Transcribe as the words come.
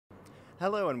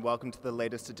Hello and welcome to the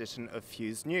latest edition of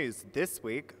Fuse News, this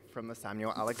week from the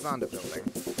Samuel Alexander Building.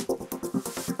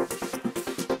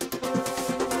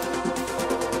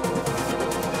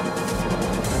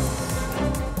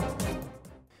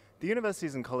 The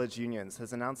Universities and College Unions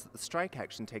has announced that the strike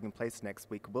action taking place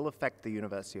next week will affect the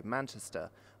University of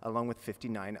Manchester, along with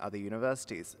 59 other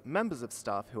universities. Members of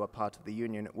staff who are part of the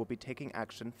union will be taking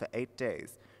action for 8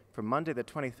 days, from Monday the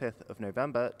 25th of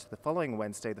November to the following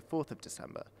Wednesday the 4th of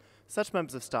December. Such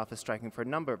members of staff are striking for a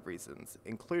number of reasons,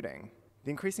 including the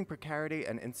increasing precarity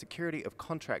and insecurity of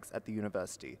contracts at the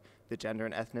university, the gender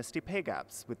and ethnicity pay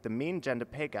gaps, with the mean gender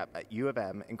pay gap at U of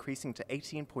M increasing to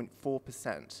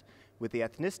 18.4%, with the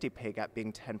ethnicity pay gap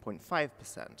being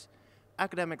 10.5%.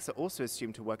 Academics are also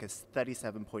assumed to work a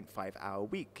 37.5-hour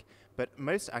week, but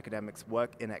most academics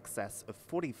work in excess of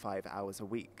 45 hours a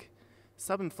week.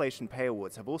 Sub-inflation pay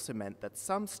awards have also meant that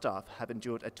some staff have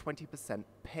endured a 20%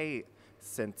 pay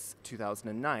since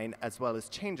 2009, as well as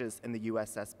changes in the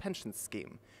USS pension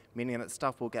scheme, meaning that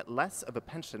staff will get less of a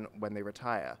pension when they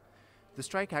retire. The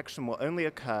strike action will only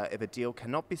occur if a deal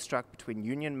cannot be struck between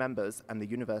union members and the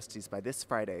universities by this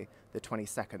Friday, the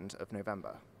 22nd of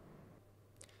November.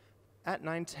 At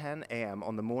 9:10 a.m.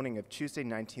 on the morning of Tuesday,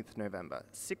 19th November,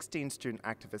 16 student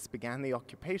activists began the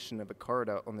occupation of a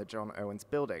corridor on the John Owens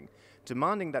building,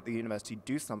 demanding that the university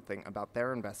do something about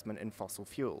their investment in fossil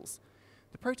fuels.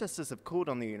 The protesters have called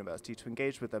on the university to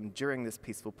engage with them during this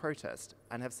peaceful protest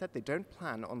and have said they don't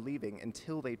plan on leaving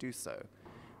until they do so.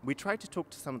 We tried to talk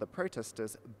to some of the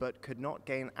protesters, but could not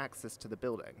gain access to the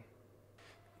building.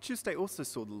 Tuesday also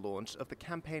saw the launch of the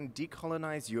campaign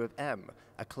Decolonize U of M,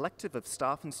 a collective of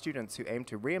staff and students who aim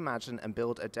to reimagine and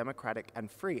build a democratic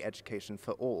and free education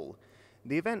for all.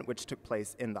 The event, which took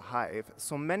place in the Hive,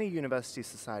 saw many university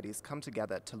societies come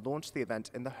together to launch the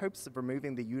event in the hopes of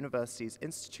removing the university's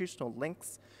institutional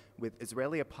links with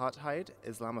Israeli apartheid,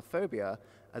 Islamophobia,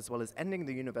 as well as ending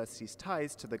the university's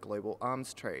ties to the global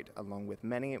arms trade, along with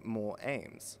many more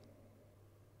aims.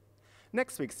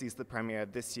 Next week sees the premiere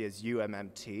of this year's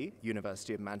UMMT,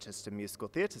 University of Manchester Musical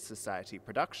Theatre Society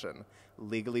production,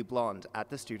 Legally Blonde, at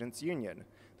the Students' Union.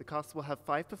 The cast will have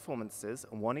 5 performances,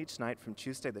 one each night from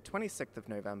Tuesday the 26th of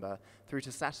November through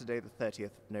to Saturday the 30th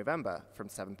of November from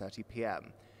 7:30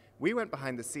 p.m. We went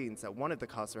behind the scenes at one of the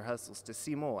cast rehearsals to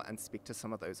see more and speak to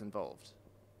some of those involved.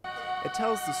 It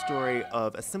tells the story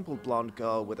of a simple blonde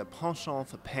girl with a penchant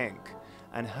for pink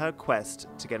and her quest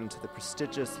to get into the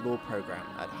prestigious law program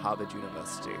at Harvard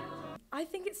University. I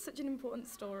think it's such an important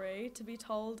story to be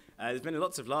told. There's been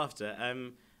lots of laughter. I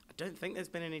don't think there's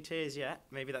been any tears yet.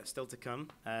 Maybe that's still to come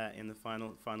in the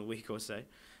final week or so.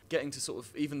 Getting to sort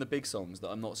of, even the big songs that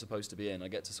I'm not supposed to be in, I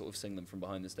get to sort of sing them from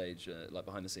behind the stage, like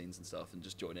behind the scenes and stuff, and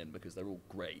just join in because they're all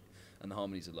great, and the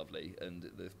harmonies are lovely, and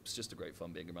it's just a great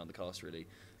fun being around the cast, really.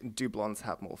 Do blondes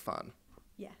have more fun?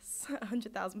 Yes,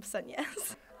 100,000%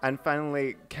 yes. And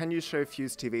finally, can you show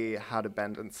Fuse TV how to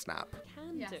bend and snap?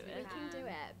 We can do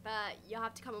it, but you'll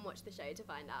have to come and watch the show to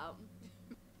find out.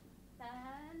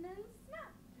 Bend and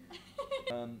snap.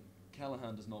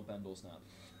 Callahan does not bend or snap.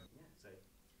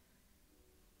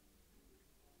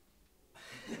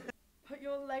 Put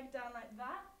your leg down like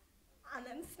that, and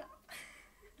then snap.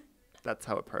 That's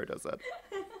how a pro does it.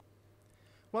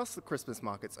 Whilst the Christmas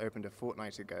markets opened a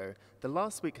fortnight ago, the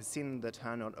last week has seen the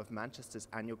turn-on of Manchester's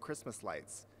annual Christmas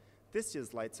lights. This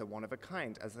year's lights are one of a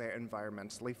kind as they are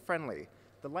environmentally friendly.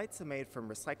 The lights are made from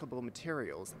recyclable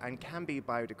materials and can be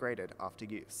biodegraded after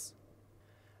use.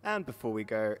 And before we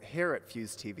go, here at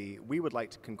Fuse TV, we would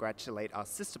like to congratulate our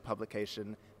sister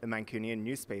publication, the Mancunian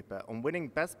newspaper, on winning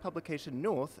Best Publication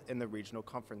North in the Regional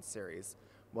Conference Series.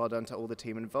 Well done to all the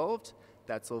team involved.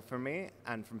 That's all from me,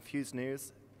 and from Fuse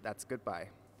News, that's goodbye.